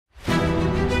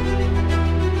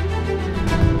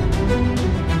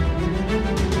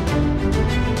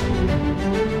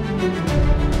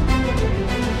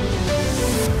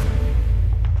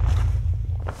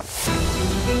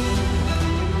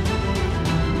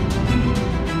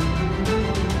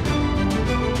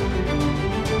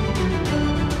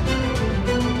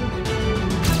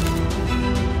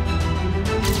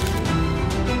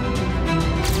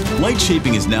light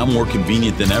shaping is now more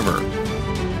convenient than ever.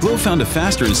 Glow found a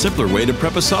faster and simpler way to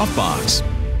prep a softbox.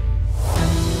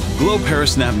 Glow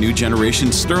ParaSnap New Generation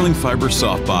SterlingFibre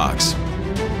Softbox.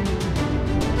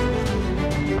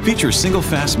 Features single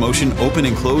fast motion open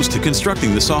and close to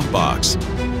constructing the softbox.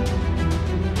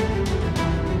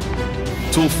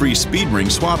 Tool-free speed ring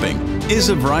swapping is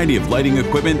a variety of lighting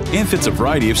equipment and fits a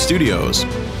variety of studios.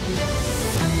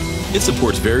 It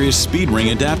supports various speed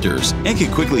ring adapters and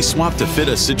can quickly swap to fit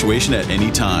a situation at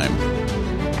any time.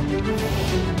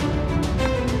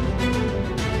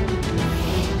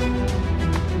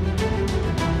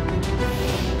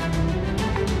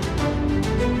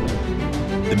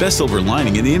 The best silver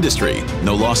lining in the industry,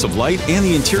 no loss of light, and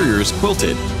the interior is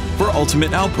quilted for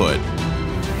ultimate output.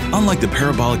 Unlike the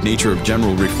parabolic nature of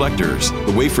general reflectors,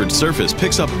 the wafered surface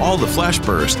picks up all the flash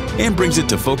burst and brings it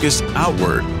to focus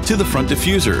outward to the front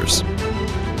diffusers.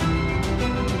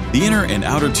 The inner and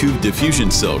outer tube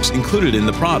diffusion silks included in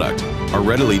the product are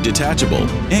readily detachable,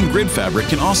 and grid fabric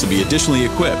can also be additionally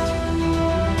equipped.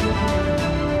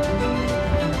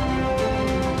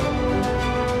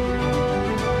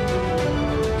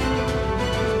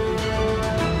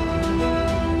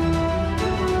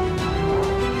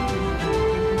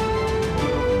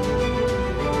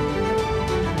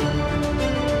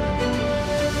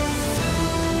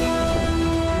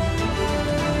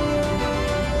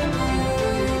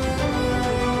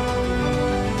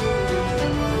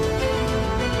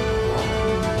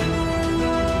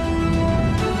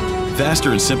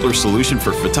 Faster and simpler solution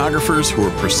for photographers who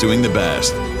are pursuing the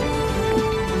best.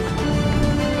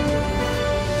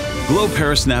 Glow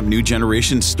ParaSnap New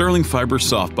Generation SterlingFibre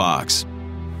Softbox.